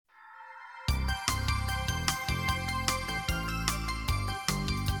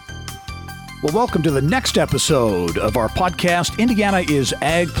Well, welcome to the next episode of our podcast, Indiana is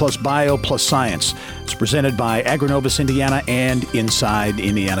Ag plus Bio plus Science. It's presented by Agronovus Indiana and Inside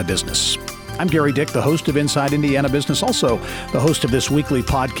Indiana Business. I'm Gerry Dick, the host of Inside Indiana Business, also the host of this weekly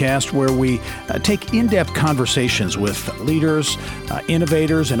podcast where we take in-depth conversations with leaders,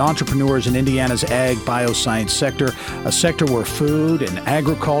 innovators, and entrepreneurs in Indiana's ag bioscience sector, a sector where food and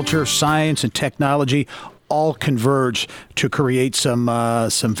agriculture, science and technology all converge to create some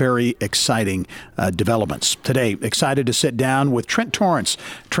very exciting developments. Today, excited to sit down with Trent Torrence.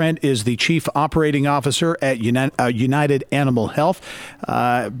 Trent is the Chief Operating Officer at United Animal Health,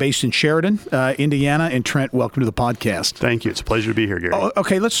 based in Sheridan, Indiana. And Trent, welcome to the podcast. Thank you. It's a pleasure to be here, Gerry.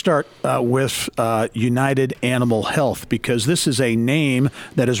 Okay, let's start with United Animal Health, because this is a name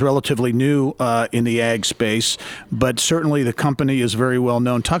that is relatively new in the ag space, but certainly the company is very well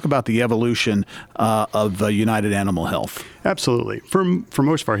known. Talk about the evolution of United Animal Health. Absolutely. For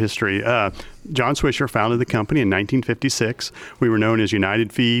most of our history, John Swisher founded the company in 1956. We were known as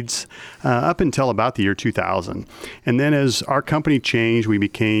United Feeds up until about the year 2000. And then as our company changed, we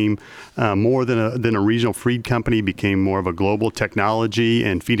became more than a regional feed company, became more of a global technology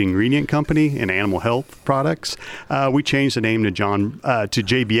and feed ingredient company in animal health products. We changed the name to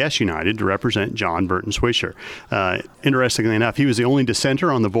JBS United to represent John Burton Swisher. Interestingly enough, he was the only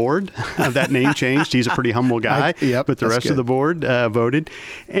dissenter on the board of that name changed. He's a pretty humble guy, but the rest of the board voted.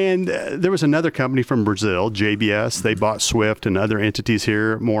 And there was another company from Brazil, JBS. They bought Swift and other entities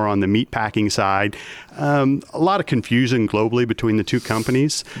here, more on the meat packing side. A lot of confusion globally between the two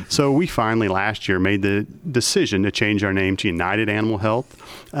companies. So we finally last year made the decision to change our name to United Animal Health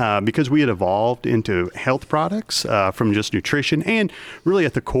because we had evolved into health products from just nutrition, and really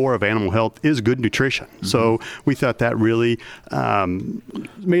at the core of animal health is good nutrition. Mm-hmm. So we thought that really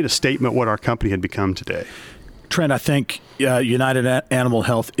made a statement what our company had become today. Trent, I think United Animal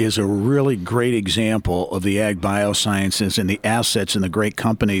Health is a really great example of the ag biosciences and the assets and the great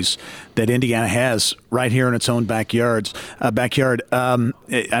companies that Indiana has right here in its own backyard. I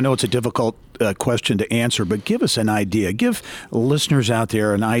know it's a difficult question to answer, but give us an idea. Give listeners out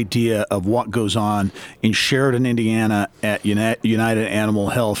there an idea of what goes on in Sheridan, Indiana at United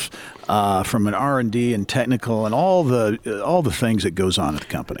Animal Health from an R&D and technical and all the things that goes on at the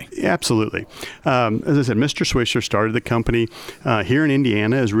company. Absolutely. As I said, Mr. Swisher started the company here in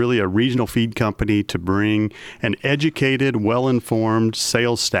Indiana as really a regional feed company to bring an educated, well-informed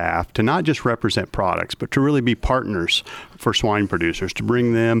sales staff to not just represent products, but to really be partners for swine producers, to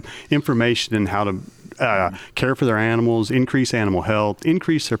bring them information in how to care for their animals, increase animal health,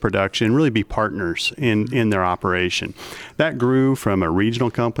 increase their production, really be partners in their operation. That grew from a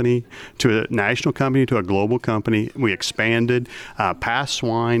regional company to a national company to a global company. We expanded past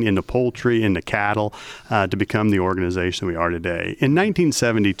swine into poultry, into cattle, to become the organization we are today. In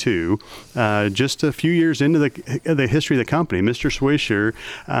 1972, just a few years into the history of the company, Mr. Swisher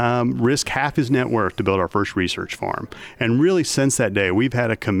risked half his net worth to build our first research farm. And really since that day, we've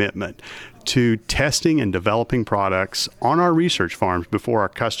had a commitment to testing and developing products on our research farms before our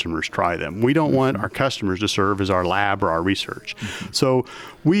customers try them. We don't want our customers to serve as our lab or our research. So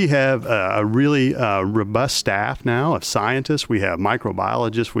we have a really robust staff now of scientists. We have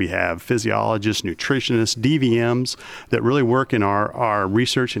microbiologists, we have physiologists, nutritionists, DVMs that really work in our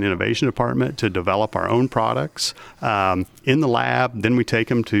research and innovation department to develop our own products in the lab. Then we take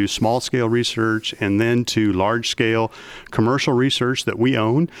them to small-scale research and then to large-scale commercial research that we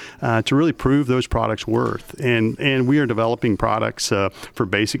own to really prove those products' worth. And we are developing products for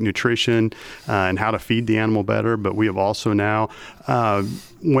basic nutrition and how to feed the animal better, but we have also now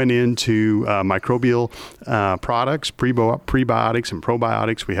went into microbial products, prebiotics and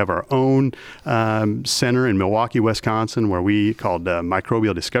probiotics. We have our own center in Milwaukee, Wisconsin, where we called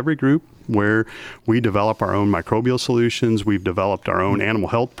Microbial Discovery Group, where we develop our own microbial solutions. We've developed our own animal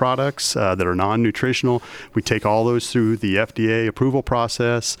health products that are non-nutritional. We take all those through the FDA approval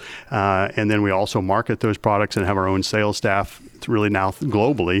process, and then we also market those products and have our own sales staff really now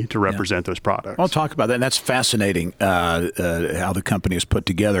globally to represent those products. I'll talk about that. And that's fascinating how the company is put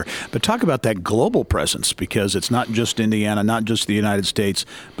together. But talk about that global presence, because it's not just Indiana, not just the United States,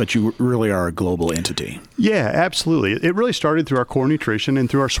 but you really are a global entity. Yeah, absolutely. It really started through our core nutrition and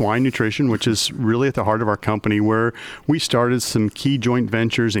through our swine nutrition, which is really at the heart of our company, where we started some key joint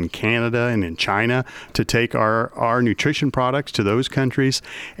ventures in Canada and in China to take our nutrition products to those countries.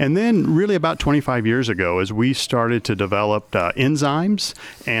 And then really about 25 years ago, as we started to develop enzymes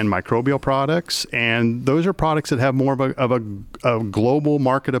and microbial products, and those are products that have more of a global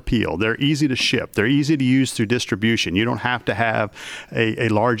market appeal. They're easy to ship. They're easy to use through distribution. You don't have to have a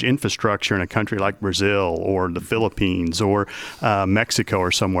large infrastructure in a country like Brazil or the Philippines or Mexico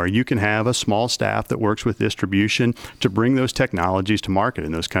or somewhere. You can have a small staff that works with distribution to bring those technologies to market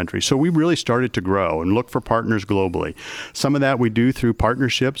in those countries. So we really started to grow and look for partners globally. Some of that we do through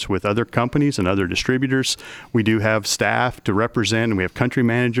partnerships with other companies and other distributors. We do have staff to represent, and we have country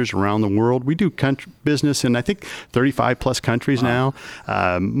managers around the world. We do business in, I think, 35 plus countries now.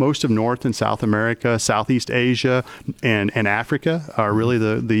 Most of North and South America, Southeast Asia, and Africa are really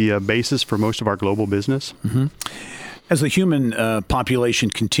the basis for most of our global business. Mm-hmm. As the human population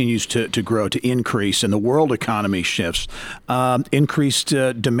continues to grow, to increase, and the world economy shifts, increased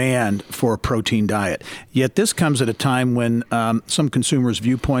demand for a protein diet. Yet this comes at a time when some consumers'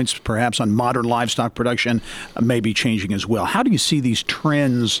 viewpoints, perhaps on modern livestock production, may be changing as well. How do you see these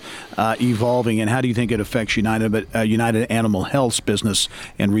trends evolving, and how do you think it affects United Animal Health's business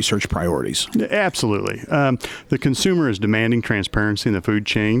and research priorities? Absolutely. The consumer is demanding transparency in the food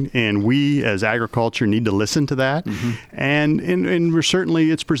chain, and we as agriculture need to listen to that. Mm-hmm. And we're certainly,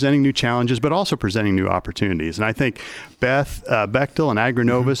 it's presenting new challenges, but also presenting new opportunities. And I think Bechtel and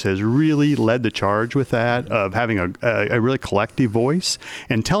AgriNovus has really led the charge with that, of having a really collective voice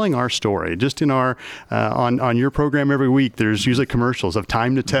and telling our story. Just in our on your program every week, there's usually commercials of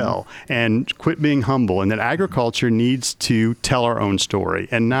time to tell and quit being humble, and that agriculture needs to tell our own story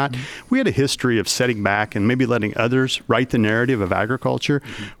and not. We had a history of setting back and maybe letting others write the narrative of agriculture.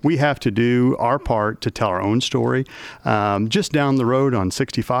 We have to do our part to tell our own story. Just down the road on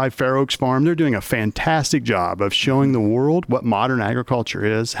 65, Fair Oaks Farm, they're doing a fantastic job of showing the world what modern agriculture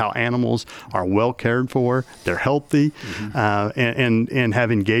is, how animals are well cared for, they're healthy, and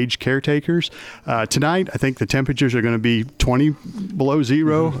have engaged caretakers. Tonight, I think the temperatures are going to be 20 below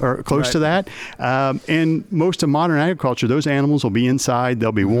zero or close to that. And most of modern agriculture, those animals will be inside,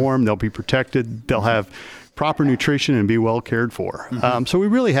 they'll be warm, they'll be protected, they'll have proper nutrition and be well cared for. So we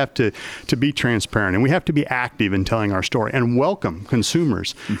really have to be transparent, and we have to be active in telling our story and welcome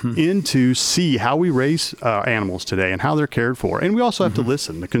consumers in to see how we raise animals today and how they're cared for. And we also have to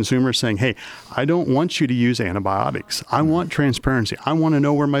listen. The consumer is saying, hey, I don't want you to use antibiotics. I want transparency. I want to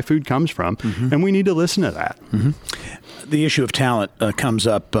know where my food comes from. And we need to listen to that. The issue of talent comes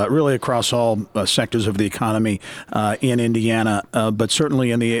up really across all sectors of the economy in Indiana, but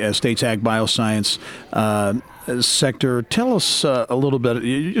certainly in the state's ag bioscience sector. Tell us a little bit,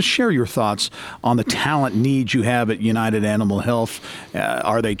 just share your thoughts on the talent needs you have at United Animal Health.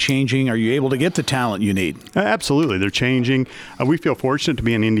 Are they changing? Are you able to get the talent you need? Absolutely. They're changing. We feel fortunate to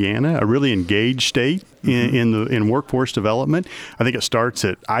be in Indiana, a really engaged state in workforce development. I think it starts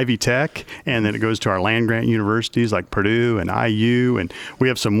at Ivy Tech, and then it goes to our land-grant universities like Purdue and IU, and we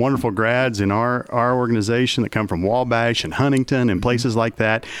have some wonderful grads in our organization that come from Wabash and Huntington and places like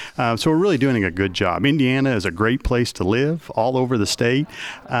that. So we're really doing a good job. Indiana is a great place to live all over the state.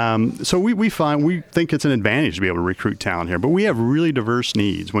 So we think it's an advantage to be able to recruit talent here, but we have really diverse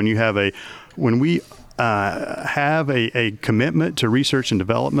needs. When we have a commitment to research and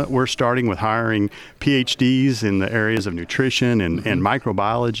development, we're starting with hiring PhDs in the areas of nutrition and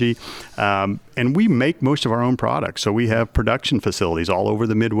microbiology. And we make most of our own products. So we have production facilities all over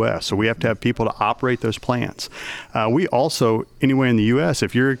the Midwest. So we have to have people to operate those plants. We also, anywhere in the U.S.,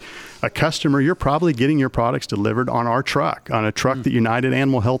 if you're a customer, you're probably getting your products delivered on our truck, on a truck that United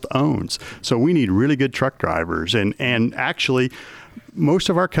Animal Health owns. So we need really good truck drivers. And actually, most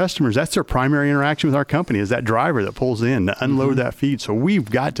of our customers, that's their primary interaction with our company, is that driver that pulls in to unload that feed. So we've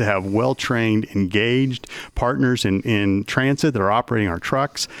got to have well-trained, engaged partners in transit that are operating our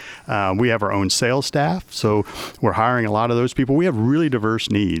trucks. We have our own sales staff, so we're hiring a lot of those people. We have really diverse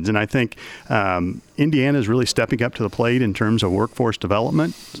needs, and I think Indiana is really stepping up to the plate in terms of workforce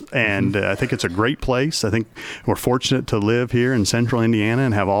development, and I think it's a great place. I think we're fortunate to live here in central Indiana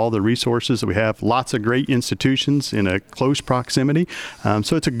and have all the resources that we have, lots of great institutions in a close proximity.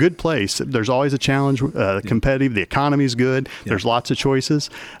 So it's a good place. There's always a challenge, competitive. The economy's good. There's lots of choices.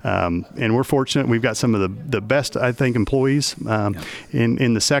 And we're fortunate. We've got some of the best, I think, employees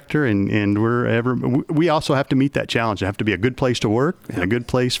in the sector. And we also have to meet that challenge. It have to be a good place to work and a good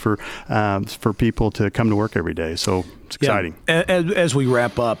place for people to come to work every day. So It's exciting. Yeah. As we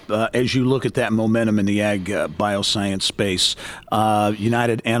wrap up, as you look at that momentum in the ag bioscience space,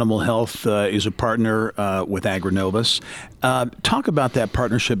 United Animal Health is a partner with Agrinovus. Talk about that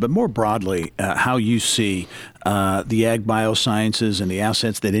partnership, but more broadly, how you see the ag biosciences and the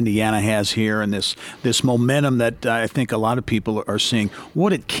assets that Indiana has here, and this momentum that I think a lot of people are seeing,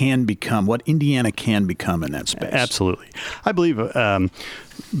 what it can become, what Indiana can become in that space. Absolutely. I believe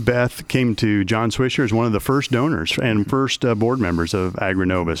Beth came to John Swisher as one of the first donors and first board members of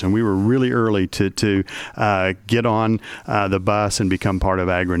Agrinovus, and we were really early to get on the bus and become part of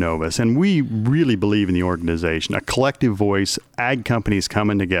Agrinovus. And we really believe in the organization, a collective voice, ag companies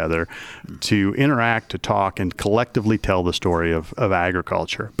coming together to interact, to talk, and collectively tell the story of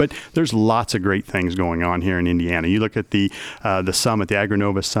agriculture. But there's lots of great things going on here in Indiana. You look at the summit, the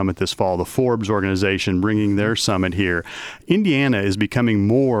Agrinovus Summit this fall, the Forbes organization bringing their summit here. Indiana is becoming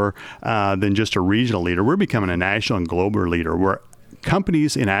more than just a regional leader. We're becoming a national and global leader where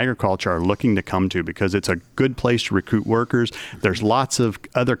companies in agriculture are looking to come to because it's a good place to recruit workers. There's lots of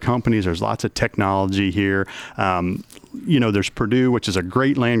other companies. There's lots of technology here. There's Purdue, which is a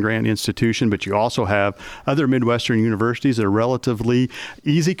great land-grant institution, but you also have other Midwestern universities that are relatively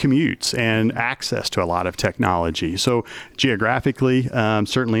easy commutes and access to a lot of technology. So geographically,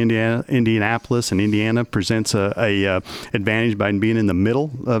 certainly Indianapolis and Indiana presents a advantage by being in the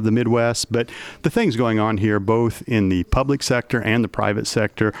middle of the Midwest. But the things going on here, both in the public sector and the private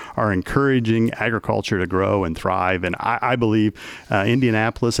sector, are encouraging agriculture to grow and thrive. And I believe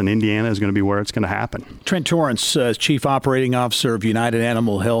Indianapolis and Indiana is going to be where it's going to happen. Trent Torrence, Chief Operating Officer of United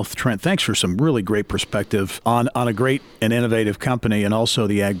Animal Health. Trent, thanks for some really great perspective on a great and innovative company and also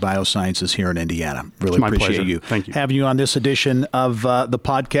the ag biosciences here in Indiana. Really appreciate pleasure. you. Thank you. Having you on this edition of the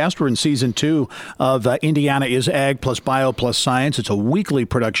podcast. We're in season 2 of Indiana is Ag plus Bio plus Science. It's a weekly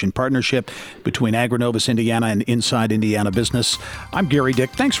production partnership between Agrinovus Indiana and Inside Indiana Business. I'm Gerry Dick.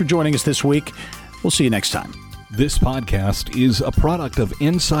 Thanks for joining us this week. We'll see you next time. This podcast is a product of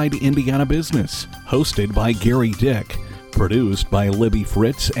Inside Indiana Business, hosted by Gerry Dick, produced by Libby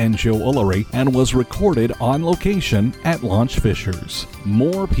Fritz and Joe Ullery, and was recorded on location at Launch Fishers.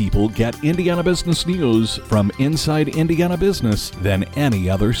 More people get Indiana business news from Inside Indiana Business than any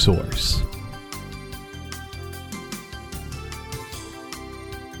other source.